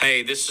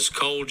Hey, this is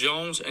Cole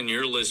Jones, and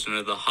you're listening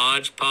to the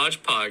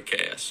Hodgepodge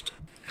Podcast.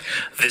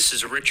 This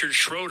is Richard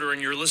Schroeder,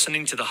 and you're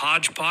listening to the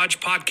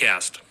Hodgepodge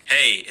Podcast.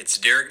 Hey, it's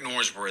Derek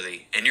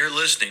Norsworthy, and you're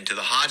listening to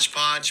the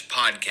Hodgepodge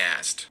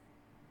Podcast.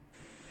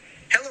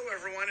 Hello,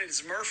 everyone.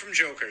 It's Murr from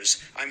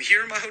Jokers. I'm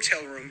here in my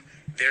hotel room.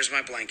 There's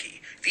my blankie.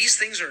 These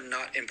things are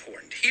not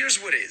important.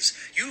 Here's what is.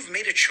 You've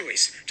made a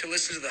choice to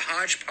listen to the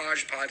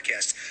Hodgepodge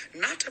Podcast.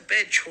 Not a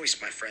bad choice,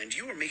 my friend.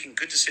 You are making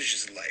good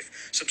decisions in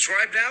life.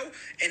 Subscribe now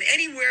and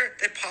anywhere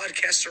that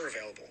podcasts are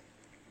available.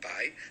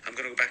 Bye. I'm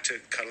going to go back to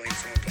cuddling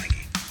from a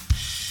blankie.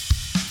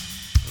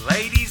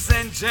 Ladies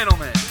and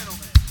gentlemen,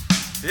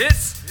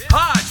 it's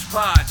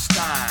Hodgepodge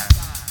time.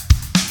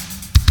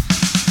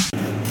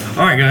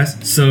 All right, guys.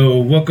 So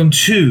welcome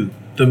to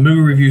the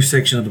movie review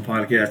section of the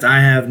podcast.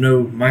 I have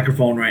no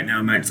microphone right now.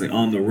 I'm actually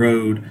on the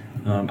road.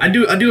 I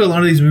do a lot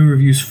of these movie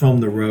reviews from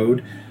the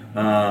road,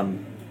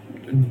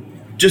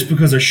 just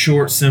because they're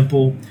short,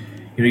 simple.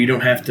 You know, you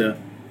don't have to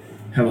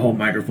have a whole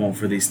microphone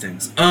for these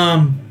things.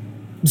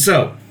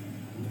 So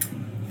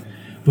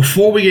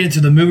before we get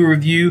into the movie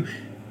review,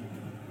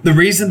 the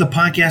reason the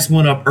podcast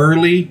went up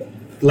early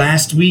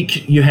last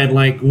week, you had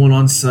like one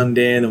on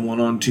Sunday and then one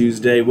on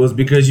Tuesday, was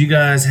because you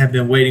guys have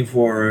been waiting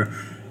for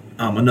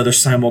another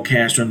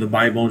simulcast during the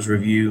Bybones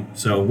review.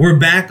 So we're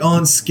back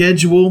on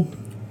schedule.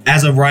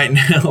 As of right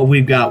now,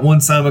 we've got one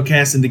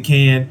simulcast in the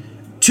can,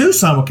 two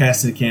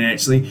simulcasts in the can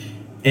actually,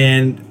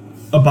 and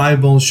a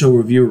Bybones show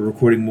review. We're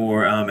recording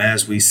more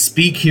as we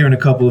speak here in a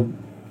couple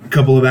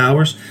of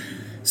hours.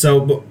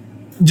 So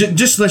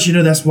just to let you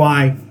know, that's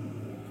why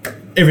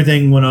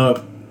everything went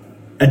up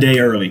a day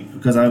early,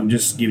 because I'm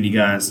just giving you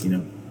guys,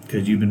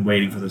 because you've been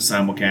waiting for the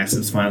simulcast.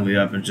 It's finally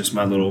up, and just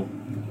my little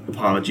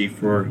apology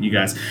for you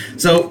guys.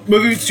 So,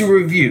 moving to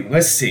review.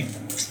 Let's see.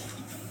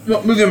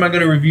 What movie am I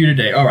going to review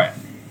today? All right.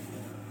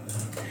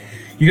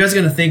 You guys are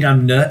going to think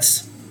I'm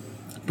nuts,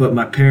 but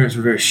my parents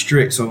were very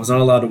strict, so I was not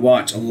allowed to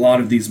watch a lot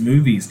of these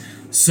movies.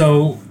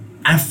 So,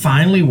 I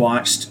finally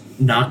watched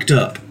Knocked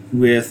Up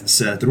with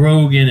Seth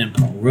Rogen and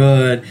Paul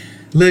Rudd,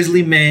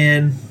 Leslie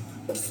Mann,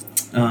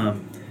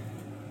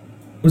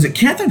 was it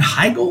Katherine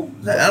Heigl?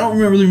 I don't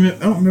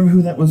remember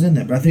who that was in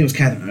that, but I think it was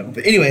Katherine Heigl.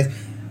 But anyways,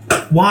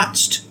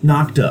 watched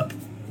Knocked Up.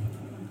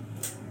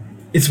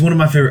 It's one of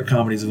my favorite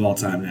comedies of all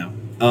time now.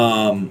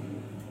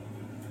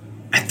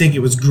 I think it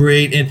was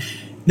great, and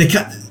it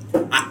kind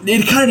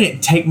of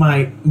didn't take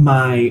my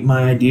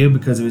idea,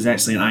 because it was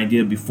actually an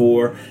idea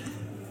before.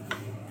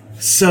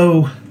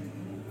 So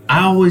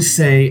I always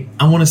say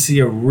I want to see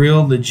a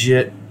real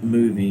legit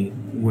movie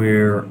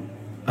where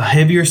a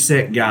heavier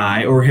set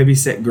guy or a heavy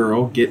set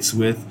girl gets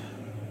with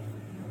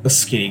a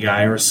skinny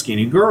guy or a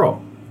skinny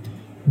girl,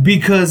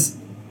 because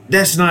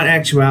that's not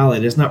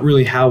actuality. That's not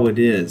really how it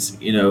is,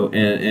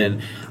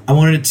 and I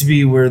wanted it to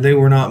be where they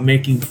were not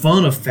making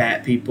fun of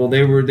fat people.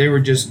 They were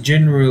just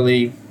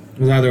generally, it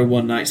was either a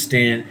one night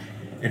stand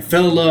and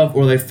fell in love,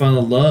 or they fell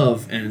in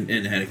love and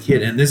had a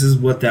kid, and this is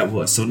what that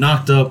was. So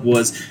Knocked Up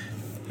was,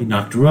 he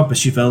knocked her up and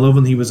she fell in love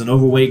with him. He was an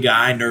overweight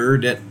guy,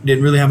 nerd, that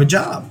didn't really have a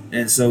job,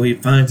 and so he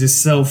finds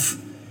himself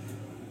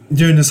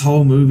during this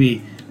whole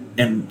movie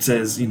and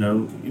says, you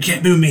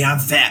can't do me, I'm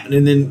fat.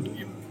 And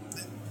then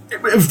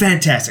it was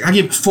fantastic. I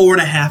give it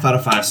 4.5 out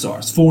of 5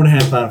 stars.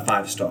 4.5 out of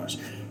 5 stars.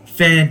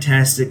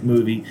 Fantastic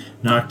movie,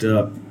 Knocked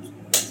Up.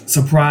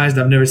 Surprised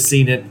I've never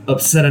seen it.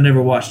 Upset I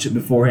never watched it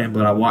beforehand,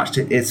 but I watched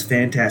it. It's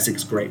fantastic.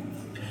 It's great.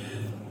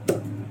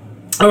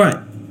 All right.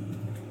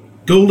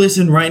 Go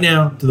listen right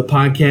now to the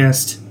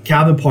podcast.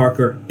 Calvin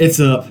Parker. It's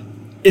up.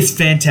 It's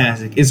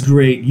fantastic. It's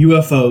great.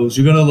 UFOs.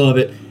 You're going to love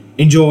it.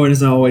 Enjoy it,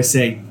 as I always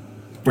say.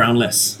 FROWN LESS.